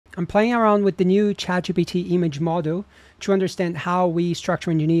I'm playing around with the new ChatGPT image model to understand how we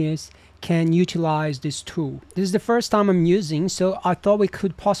structural engineers can utilize this tool. This is the first time I'm using, so I thought we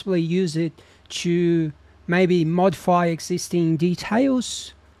could possibly use it to maybe modify existing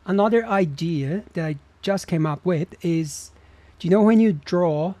details. Another idea that I just came up with is, do you know when you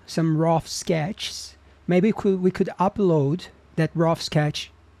draw some rough sketches, maybe we could upload that rough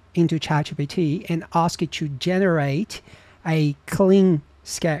sketch into ChatGPT and ask it to generate a clean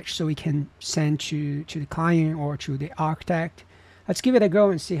sketch so we can send to the client or to the architect. Let's give it a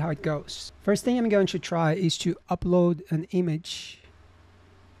go and see how it goes. First thing I'm going to try is to upload an image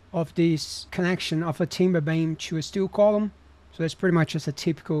of this connection of a timber beam to a steel column. So that's pretty much just a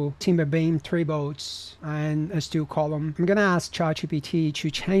typical timber beam, 3 bolts and a steel column. I'm gonna ask ChatGPT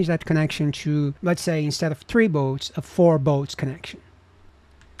to change that connection to, let's say, instead of 3 bolts, a 4 bolts connection.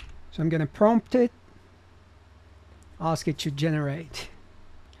 So I'm gonna prompt it, ask it to generate.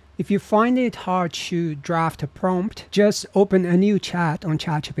 If you find it hard to draft a prompt, just open a new chat on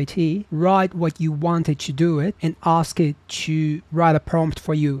ChatGPT, write what you wanted to do it, and ask it to write a prompt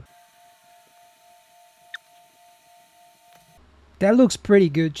for you. That looks pretty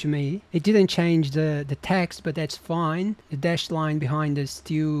good to me. It didn't change the text, but that's fine. The dashed line behind the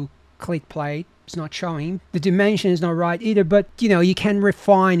steel click plate is not showing. The dimension is not right either, but you can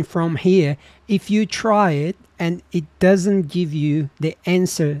refine from here. If you try it and it doesn't give you the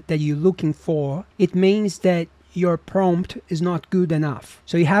answer that you're looking for, it means that your prompt is not good enough.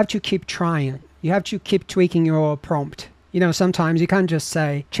 So you have to keep trying. You have to keep tweaking your prompt. Sometimes you can't just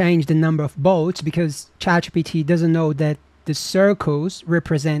say change the number of bolts, because ChatGPT doesn't know that the circles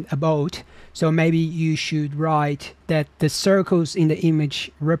represent a bolt. So maybe you should write that the circles in the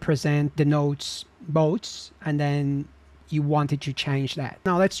image represent the nodes bolts, and then you wanted to change that.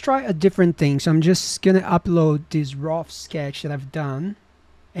 Now let's try a different thing. So I'm just gonna upload this rough sketch that I've done,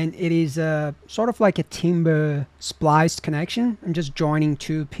 and it is a sort of like a timber spliced connection. I'm just joining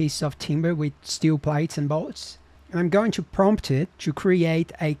 2 pieces of timber with steel plates and bolts. And I'm going to prompt it to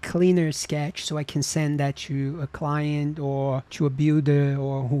create a cleaner sketch so I can send that to a client or to a builder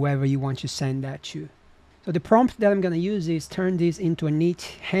or whoever you want to send that to. So the prompt that I'm going to use is turn this into a neat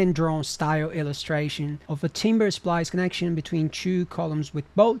hand-drawn style illustration of a timber splice connection between 2 columns with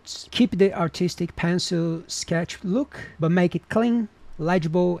bolts. Keep the artistic pencil sketch look, but make it clean,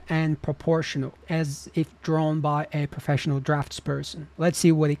 legible, and proportional, as if drawn by a professional draftsperson. Let's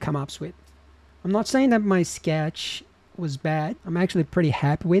see what it comes up with. I'm not saying that my sketch was bad. I'm actually pretty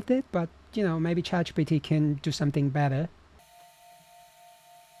happy with it, but maybe ChatGPT can do something better.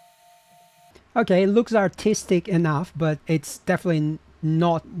 Okay, it looks artistic enough, but it's definitely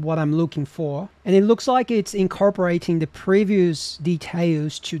not what I'm looking for. And it looks like it's incorporating the previous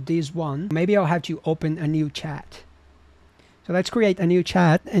details to this one. Maybe I'll have to open a new chat. So let's create a new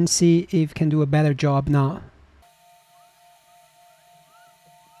chat and see if it can do a better job now.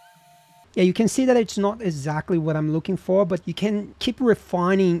 Yeah, you can see that it's not exactly what I'm looking for, but you can keep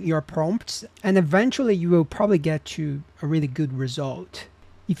refining your prompts and eventually you will probably get to a really good result.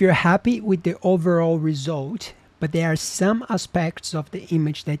 If you're happy with the overall result, but there are some aspects of the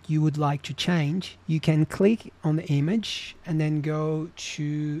image that you would like to change, you can click on the image and then go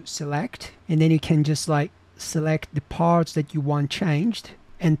to select, and then you can just select the parts that you want changed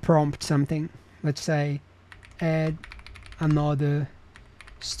and prompt something. Let's say add another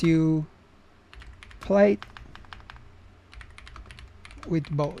steel plate with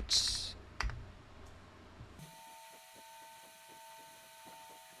bolts.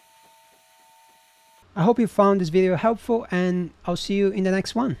 I hope you found this video helpful, and I'll see you in the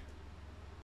next one.